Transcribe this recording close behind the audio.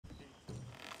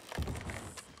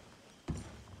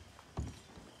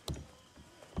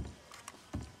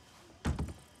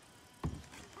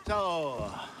So,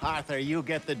 Arthur, you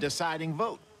get the deciding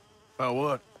vote. About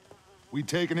what? We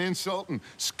take an insult and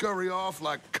scurry off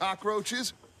like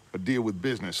cockroaches? Or deal with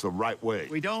business the right way?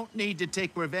 We don't need to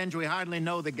take revenge. We hardly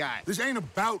know the guy. This ain't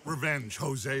about revenge,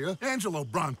 Hosea. Angelo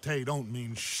Bronte don't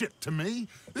mean shit to me.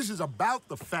 This is about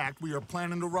the fact we are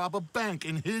planning to rob a bank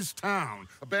in his town.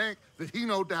 A bank that he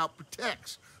no doubt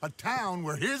protects. A town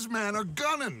where his men are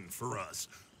gunning for us.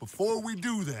 Before we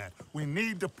do that, we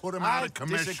need to put him out of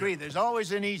commission. I disagree. There's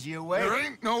always an easier way. There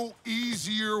ain't no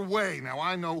easier way. Now,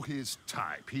 I know his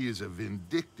type. He is a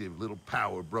vindictive little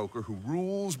power broker who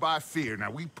rules by fear. Now,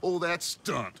 we pull that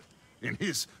stunt in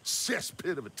his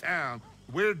cesspit of a town,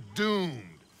 we're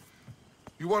doomed.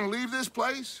 You want to leave this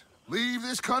place? Leave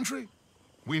this country?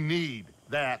 We need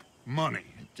that money.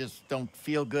 Just don't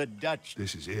feel good, Dutch.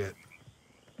 This is it.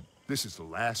 This is the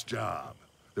last job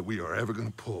that we are ever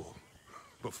gonna pull.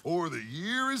 Before the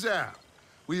year is out,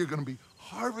 we are gonna be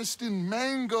harvesting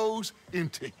mangoes in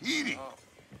Tahiti.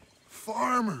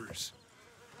 Farmers.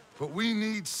 But we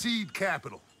need seed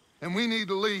capital, and we need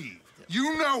to leave.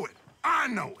 You know it. I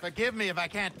know it. Forgive me if I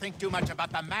can't think too much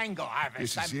about the mango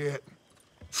harvest. This is it.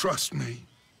 Trust me.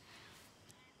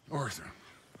 Arthur.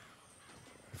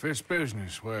 If it's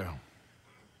business, well,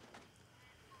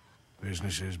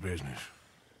 business is business.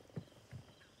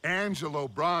 Angelo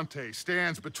Bronte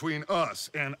stands between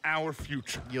us and our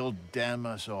future. You'll damn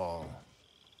us all.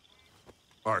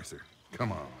 Arthur,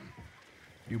 come on.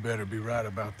 You better be right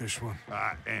about this one.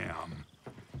 I am.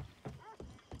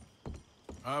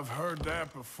 I've heard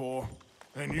that before.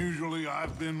 And usually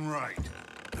I've been right.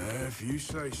 If you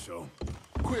say so.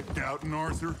 Quit doubting,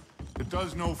 Arthur. It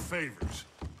does no favors.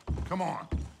 Come on.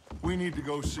 We need to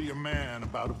go see a man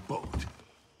about a boat.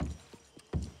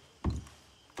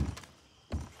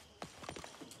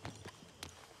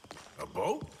 A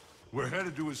boat? We're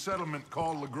headed to a settlement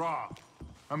called Le Gras.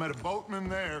 I met a boatman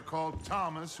there called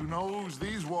Thomas who knows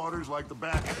these waters like the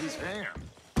back of his hand.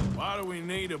 Why do we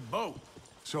need a boat?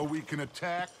 So we can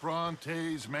attack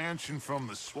Bronte's mansion from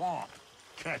the swamp.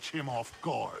 Catch him off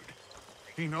guard.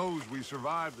 He knows we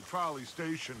survived the trolley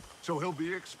station, so he'll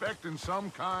be expecting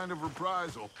some kind of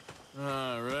reprisal.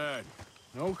 All right.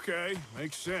 Okay,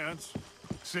 makes sense.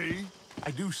 See? I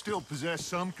do still possess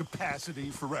some capacity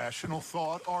for rational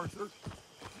thought, Arthur.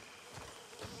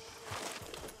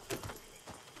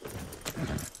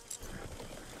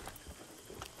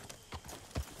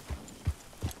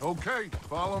 Okay,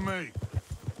 follow me.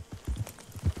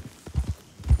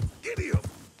 Giddy up!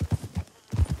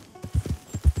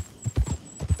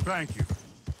 Thank you.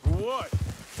 For what?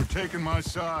 For taking my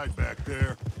side back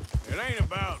there. It ain't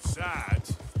about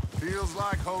sides. Feels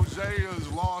like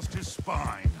Hosea's lost his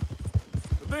spine.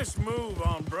 But this move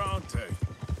on Bronte,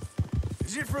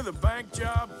 is it for the bank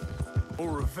job? Or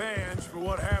revenge for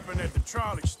what happened at the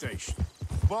trolley station?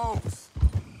 Both.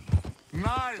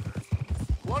 Neither.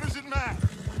 What does it matter?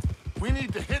 We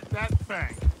need to hit that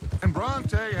bank. And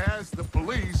Bronte has the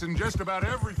police and just about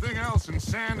everything else in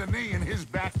Saint Denis in his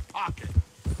back pocket.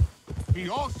 He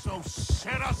also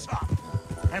set us up.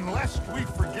 And lest we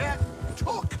forget,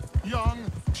 took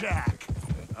young Jack.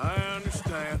 I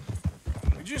understand.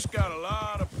 We just got a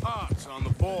lot of pots on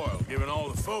the boil, given all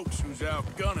the folks who's out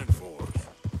gunning for us.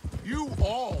 You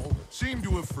all seem to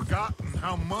have forgotten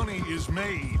how money is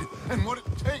made and what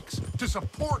it takes to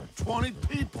support 20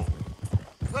 people.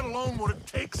 Let alone what it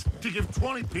takes to give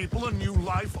 20 people a new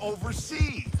life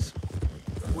overseas.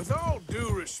 With all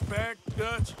due respect,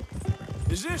 Dutch,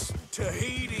 is this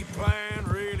Tahiti plan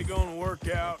really gonna work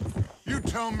out? You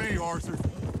tell me, Arthur.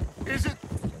 Is it?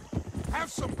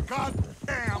 Have some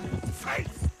goddamn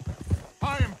faith.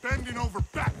 I am bending over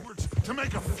backwards to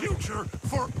make a future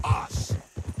for us.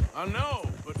 I know,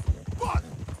 but...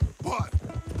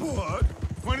 But,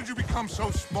 when did you become so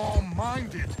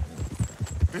small-minded?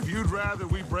 If you'd rather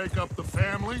we break up the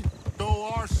family,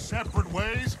 go our separate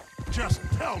ways, just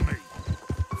tell me.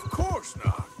 Of course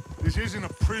not. This isn't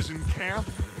a prison camp.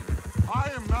 I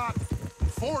am not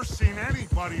forcing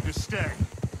anybody to stay.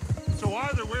 So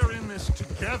either we're in this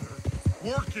together,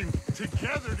 working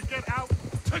together to get out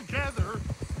together,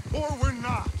 or we're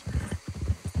not.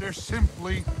 There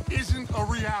simply isn't a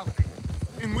reality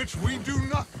in which we do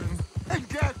nothing and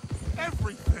get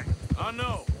everything. I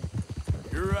know.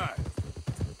 You're right.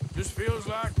 Just feels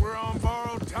like we're on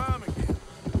borrowed time again.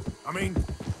 I mean,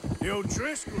 the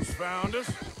O'Driscolls found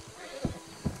us.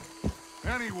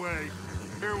 Anyway,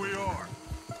 here we are.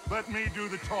 Let me do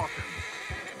the talking.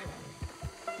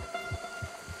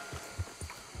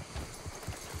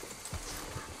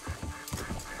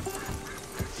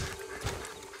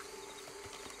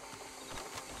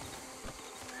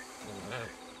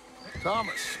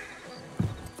 Thomas,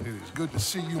 It is good to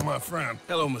see you, my friend.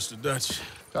 Hello, Mr. Dutch.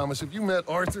 Thomas, have you met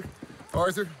Arthur?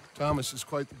 Arthur? Thomas is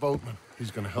quite the boatman.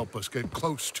 He's gonna help us get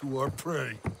close to our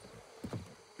prey.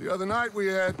 The other night we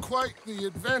had quite the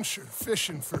adventure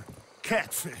fishing for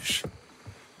catfish.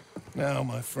 Now,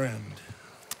 my friend,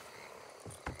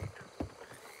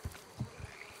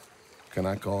 can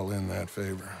I call in that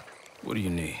favor? What do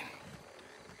you need?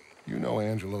 You know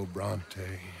Angelo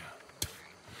Bronte.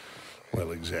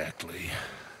 Well, exactly.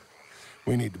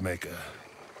 We need to make a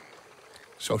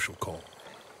social call.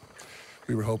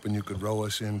 We were hoping you could row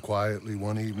us in quietly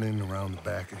one evening around the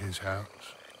back of his house.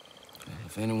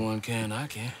 If anyone can, I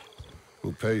can.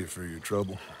 We'll pay you for your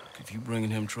trouble. If you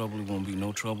bringing him trouble, it won't be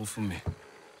no trouble for me.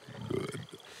 Good.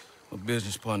 My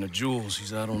business partner, Jules,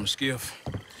 he's out on the skiff.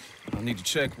 I need to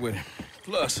check with him.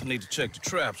 Plus, I need to check the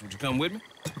traps. Would you come with me?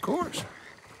 Of course.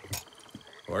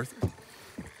 Arthur?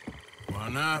 Why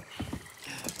not?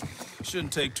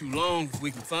 Shouldn't take too long if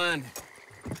we can find it.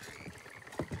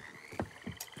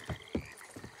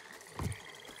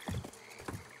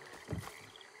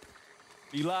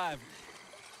 Be lively.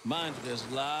 Mind you, there's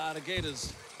a lot of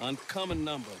gators. Uncommon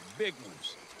number, big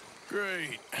ones.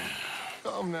 Great.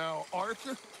 Come now,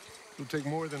 Arthur. It'll take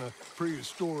more than a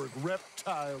prehistoric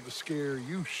reptile to scare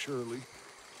you, surely.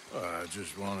 I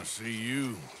just want to see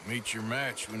you meet your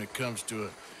match when it comes to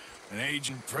an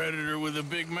aging predator with a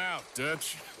big mouth,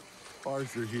 Dutch.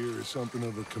 Arthur here is something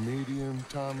of a comedian,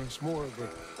 Thomas. More of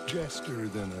a jester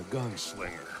than a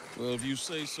gunslinger. Well, if you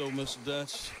say so, Mr.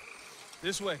 Dutch.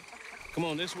 This way. Come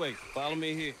on, this way. Follow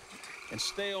me here. And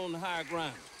stay on the higher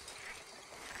ground.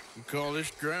 You call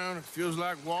this ground? It feels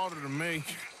like water to me.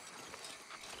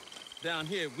 Down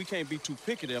here, we can't be too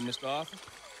picky there, Mr. Arthur.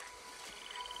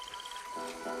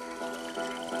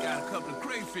 Got a couple of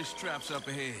crayfish traps up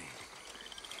ahead.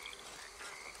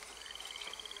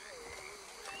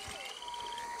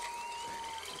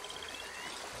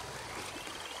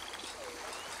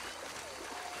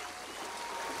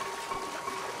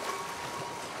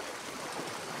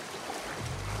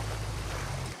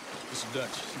 Mr.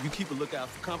 Dutch, you keep a lookout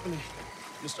for company.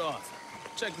 Mr. Arthur,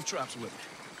 check the traps with me.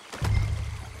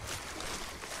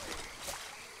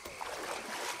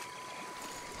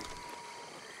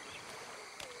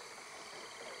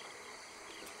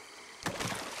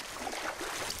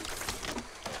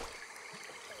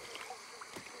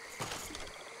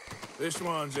 This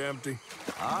one's empty.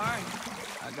 All right.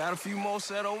 I got a few more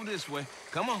set over this way.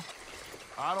 Come on.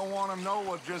 I don't want to know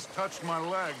what just touched my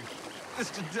leg.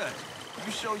 Mr. Dutch,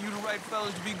 you sure you the right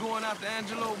fellas to be going after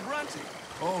Angelo Bronte?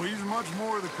 Oh, he's much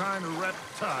more the kind of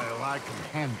reptile I can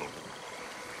handle.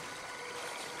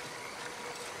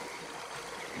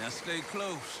 Now stay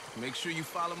close. Make sure you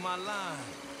follow my line.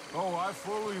 Oh, I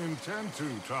fully intend to,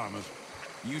 Thomas.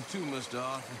 You too, Mr.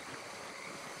 Arthur.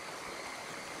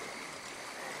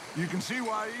 You can see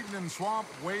why evening swamp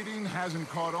wading hasn't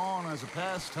caught on as a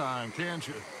pastime, can't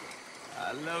you?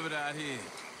 I love it out here.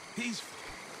 Peaceful.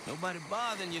 Nobody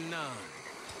bothering you none.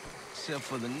 Except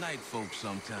for the night folk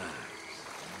sometimes.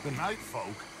 The night folk?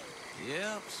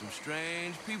 Yep, some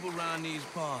strange people around these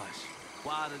parts.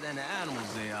 Wilder than the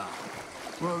animals they are.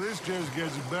 Well, this just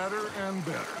gets better and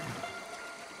better.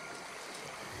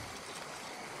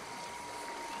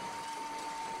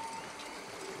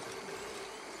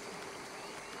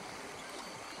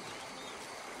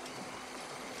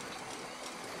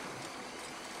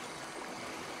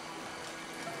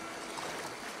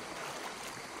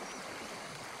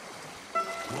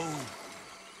 Whoa.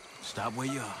 Stop where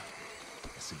you are.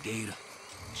 It's a gator.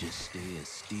 Just stay as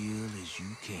still as you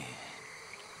can.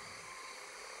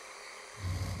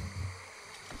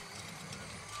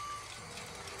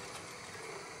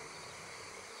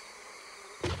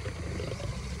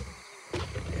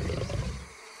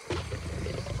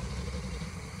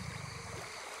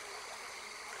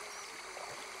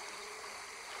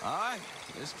 All right,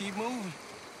 let's keep moving.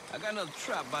 I got another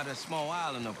trap by that small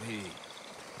island up ahead.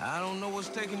 I don't know what's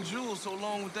taking Jules so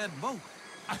long with that boat.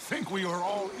 I think we are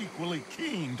all equally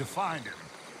keen to find him.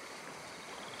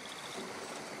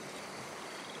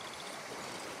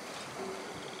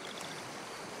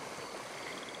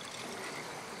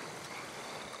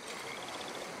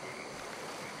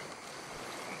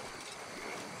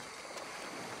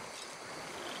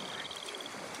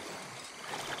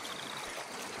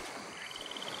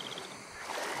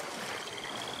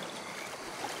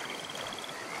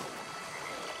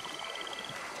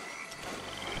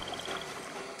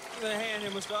 Give me a hand here,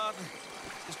 Mr. Arthur.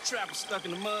 This trap is stuck in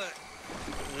the mud.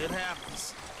 It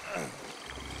happens.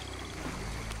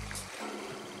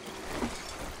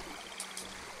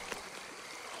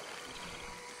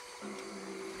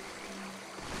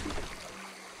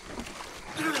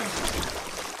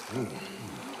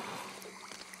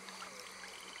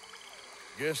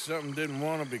 Guess something didn't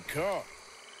want to be caught.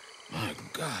 My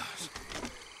gosh.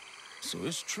 So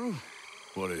it's true.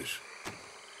 What is?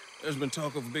 There's been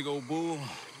talk of a big old bull,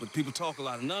 but people talk a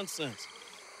lot of nonsense.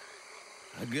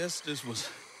 I guess this was...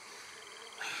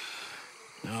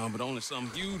 No, but only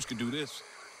something huge could do this.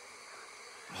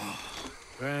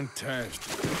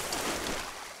 Fantastic.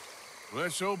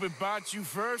 Let's hope it bites you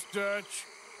first, Dutch.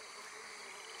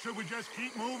 Should we just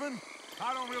keep moving?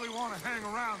 I don't really want to hang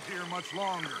around here much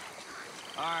longer.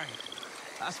 All right.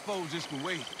 I suppose this can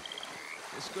wait.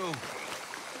 Let's go.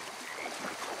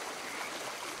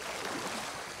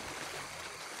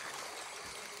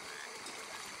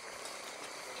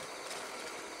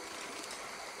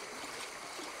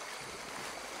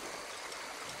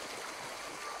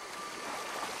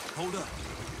 Hold up.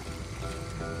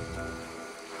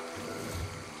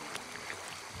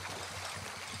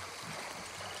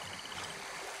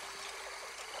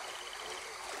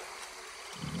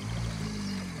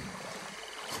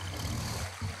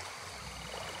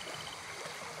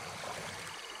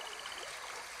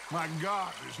 My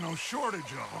God, there's no shortage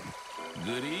of them.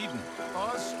 Good eating.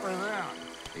 Us or them?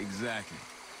 Exactly.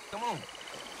 Come on.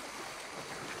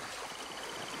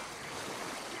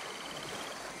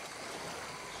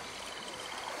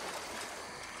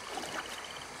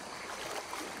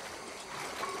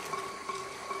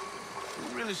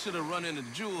 We really should have run into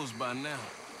Jules by now.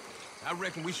 I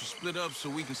reckon we should split up so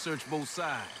we can search both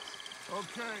sides.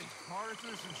 Okay,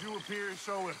 Arthur, since you appear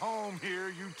so at home here,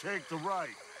 you take the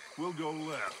right. We'll go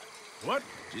left. What?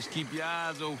 Just keep your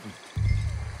eyes open.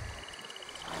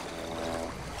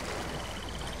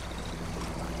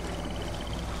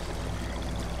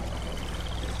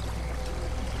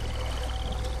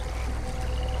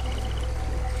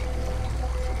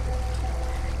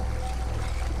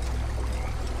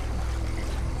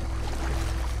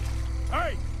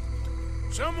 Hey!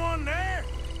 Someone there?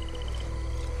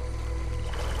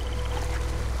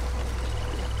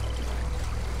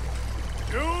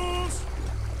 Jules?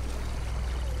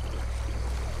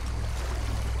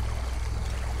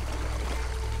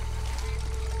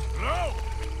 Hello?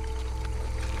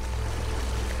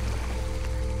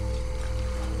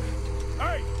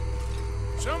 Hey!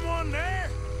 Someone there?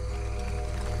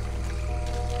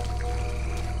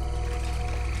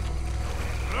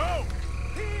 Hello?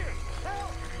 Here!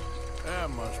 Help! That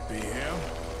must be him.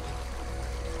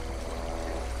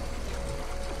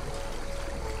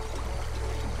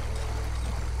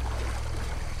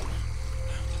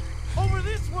 Over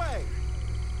this way!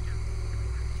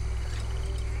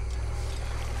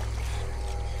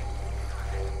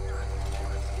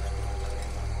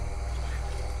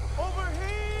 Over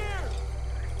here!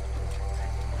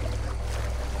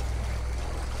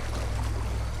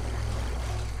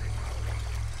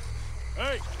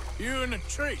 Hey, you in the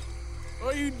tree.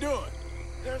 What are you doing?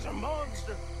 There's a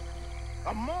monster!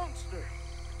 A monster!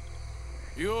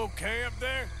 You okay up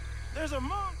there? There's a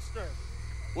monster!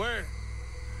 Where?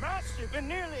 Massive, it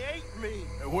nearly ate me!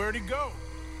 Where'd he go?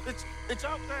 It's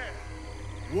out there!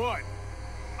 What?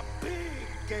 A big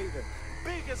gator!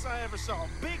 Biggest I ever saw,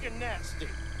 big and nasty!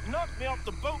 Knocked me off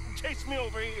the boat and chased me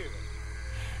over here!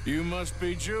 You must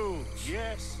be Jules.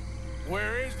 Yes,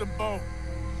 Where is the boat?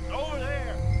 over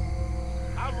there!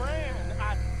 I ran,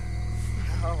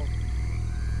 Oh,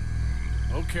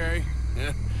 Okay.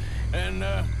 And,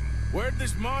 where'd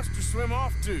this monster swim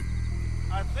off to?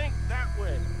 I think that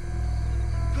way.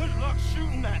 Good luck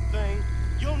shooting that thing.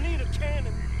 You'll need a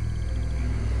cannon.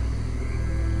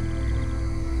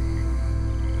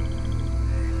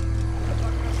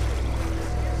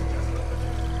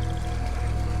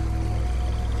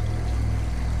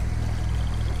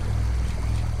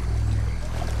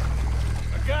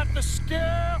 I got the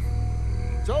skiff.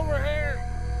 It's over here.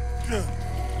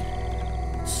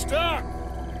 Stuck.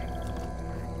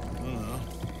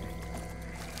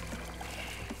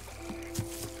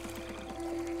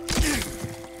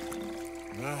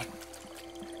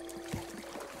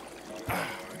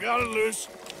 I got it loose.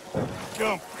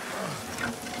 Jump.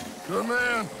 Good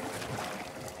man.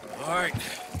 All right,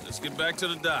 let's get back to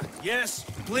the dock. Yes,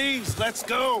 please, let's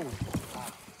go.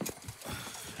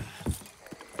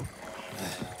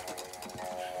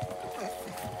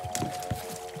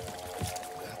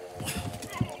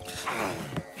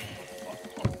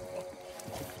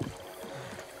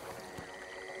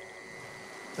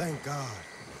 Thank God.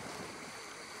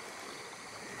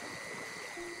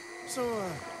 So,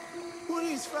 who are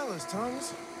these fellas,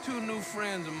 Thomas? Two new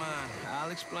friends of mine.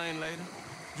 I'll explain later.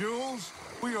 Jules,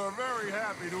 we are very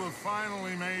happy to have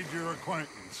finally made your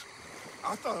acquaintance.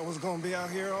 I thought I was gonna be out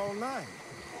here all night.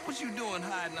 What you doing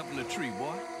hiding up in the tree,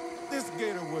 boy? This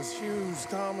gator was huge,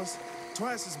 Thomas.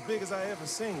 Twice as big as I ever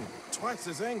seen. Twice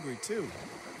as angry, too.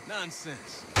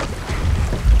 Nonsense.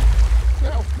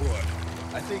 Now what?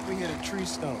 I think we hit a tree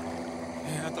stump.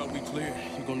 Yeah, I thought we cleared.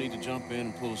 You're gonna need to jump in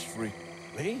and pull us free.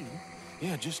 Me?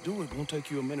 Yeah, just do it. It won't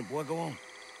take you a minute, boy. Go on.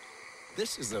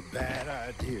 This is a bad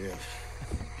idea.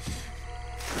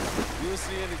 You'll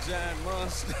see any giant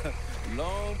monster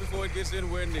long before it gets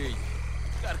anywhere near you.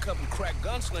 Got a couple crack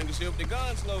gunslingers here with their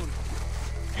guns loaded.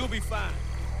 You'll be fine.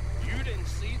 You didn't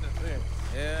see the thing.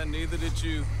 Yeah, neither did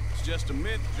you. It's just a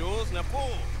myth, Jules. Now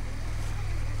pull.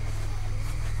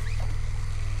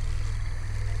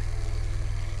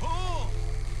 Pull!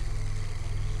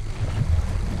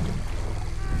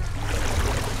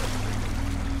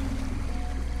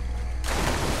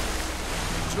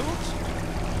 Jules?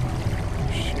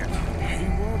 Shit, he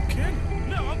won't kidding.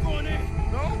 No, I'm going in.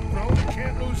 No, we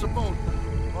can't lose the boat.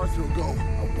 Arthur will go.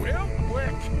 Well,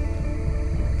 quick.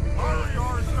 Hurry,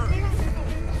 Arthur!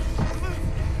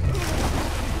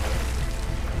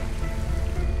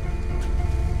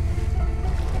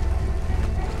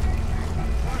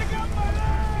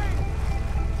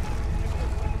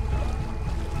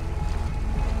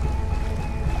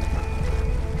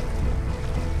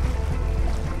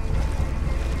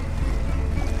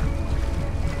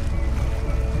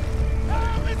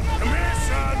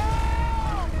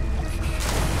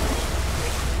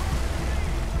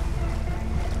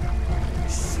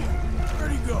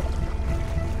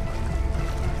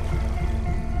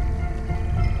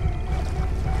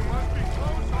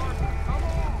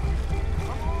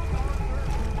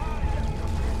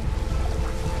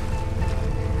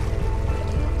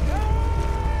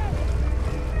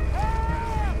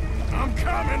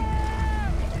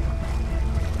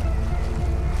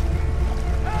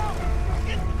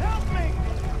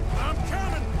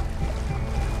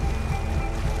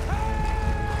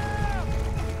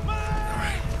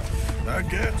 I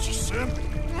got you, son.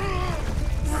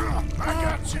 I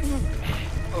got you.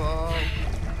 Oh,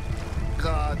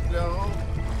 God, no.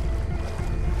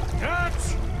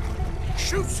 Dutch!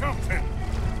 Shoot something!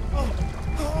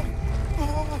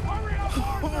 Hurry up,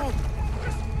 Arthur!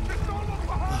 Just don't look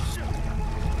behind you!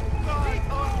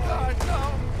 God, no.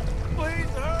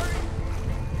 Please hurry.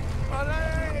 My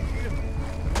leg.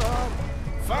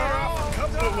 Fire off a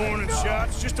couple of warning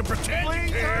shots just to pretend you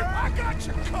care. I got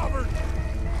you covered!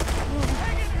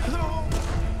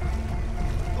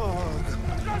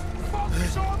 Just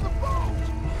focus on the boat!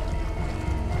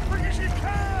 Bring as you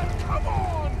can! Come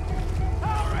on!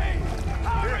 Hurry!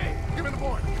 Hurry! Give me the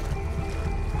boy.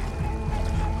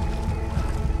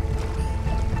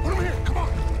 Put him here. Come on.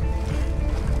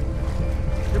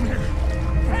 Give him here.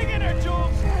 Hang in there,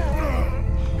 Jules!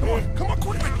 Come on. Come on,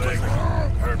 quick. Leg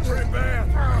hurt pretty bad.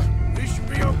 He should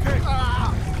be okay.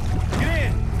 Get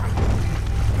in.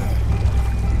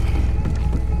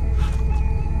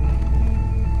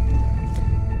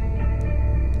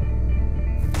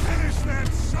 Finish that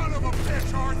son of a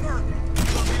bitch, Arthur!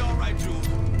 You'll be all right, Jules.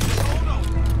 Just hold on.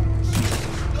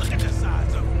 Look at the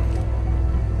size of him.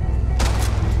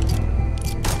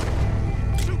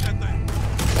 Shoot that thing.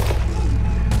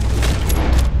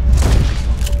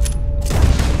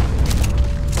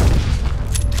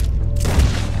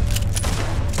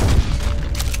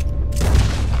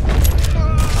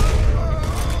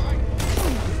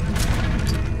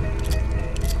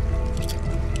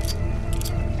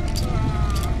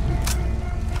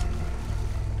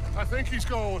 I think he's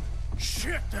going.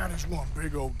 Shit, that is one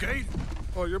big old gator.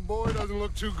 Oh, your boy doesn't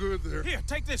look too good there. Here,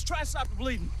 take this. Try to stop the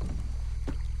bleeding.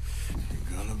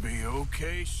 You're gonna be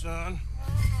okay, son.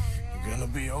 You're gonna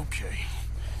be okay.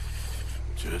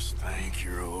 Just thank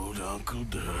your old Uncle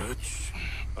Dutch.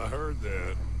 I heard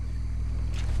that.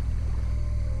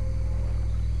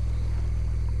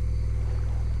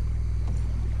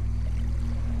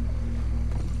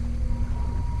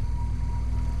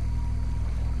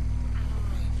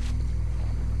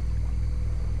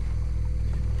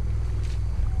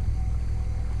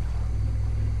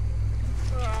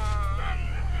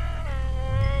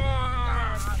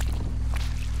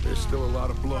 There's still a lot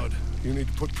of blood. You need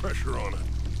to put pressure on it.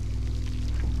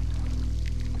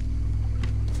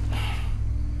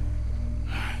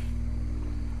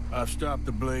 I've stopped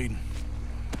the bleeding.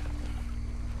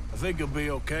 I think he'll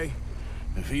be okay.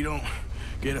 If he don't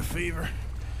get a fever,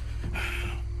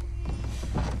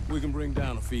 we can bring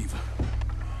down a fever.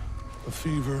 A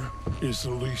fever is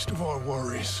the least of our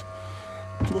worries.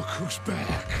 Look who's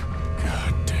back.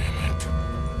 God damn it.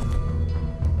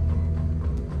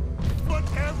 Put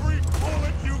every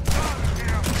bullet you got in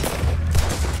him!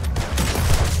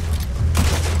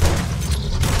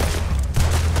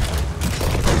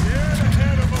 Dead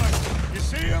ahead of us! You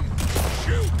see him?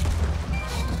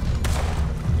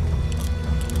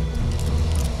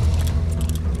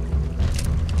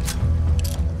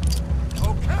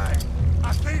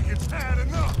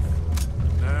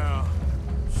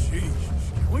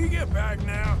 right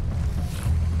now.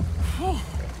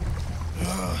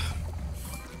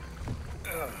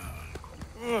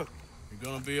 You're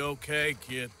gonna be okay,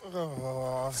 kid.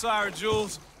 Sorry,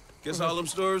 Jules. Guess all them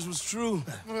stories was true.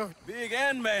 Big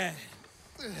and mad.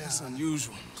 That's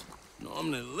unusual.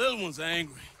 Normally the little ones are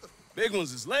angry. Big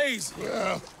ones is lazy.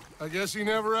 Well, I guess he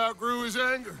never outgrew his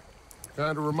anger.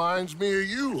 Kind of reminds me of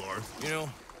you, Arthur. You know,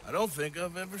 I don't think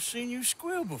I've ever seen you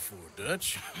squeal before,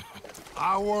 Dutch.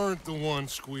 I weren't the one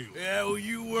squealing. Yeah, well,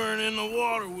 you weren't in the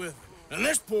water with him. And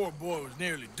this poor boy was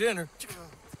nearly dinner.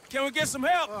 Can we get some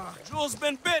help? Jules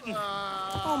been bitten.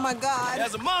 Oh, my God.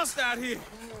 There's a monster out here.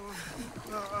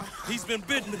 He's been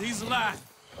bitten, but he's alive.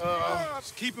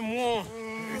 Just keep him warm.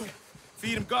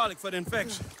 Feed him garlic for the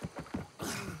infection.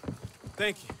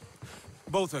 Thank you.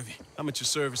 Both of you. I'm at your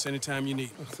service anytime you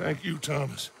need. Thank you,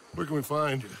 Thomas. Where can we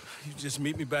find you? You just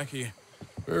meet me back here.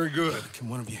 Very good. Can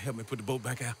one of you help me put the boat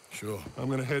back out? Sure. I'm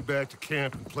gonna head back to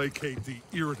camp and placate the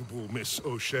irritable Miss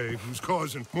O'Shea, who's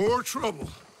causing more trouble.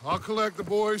 I'll collect the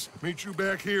boys. Meet you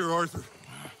back here, Arthur.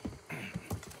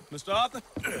 Mr. Arthur?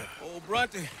 Old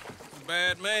Brunty. He's a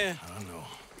bad man. I know.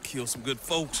 Killed some good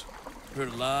folks. Hurt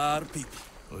a lot of people.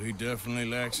 Well, he definitely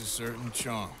lacks a certain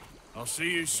charm. I'll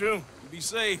see you soon. Be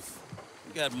safe.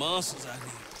 We got monsters out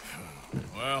here.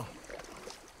 Well,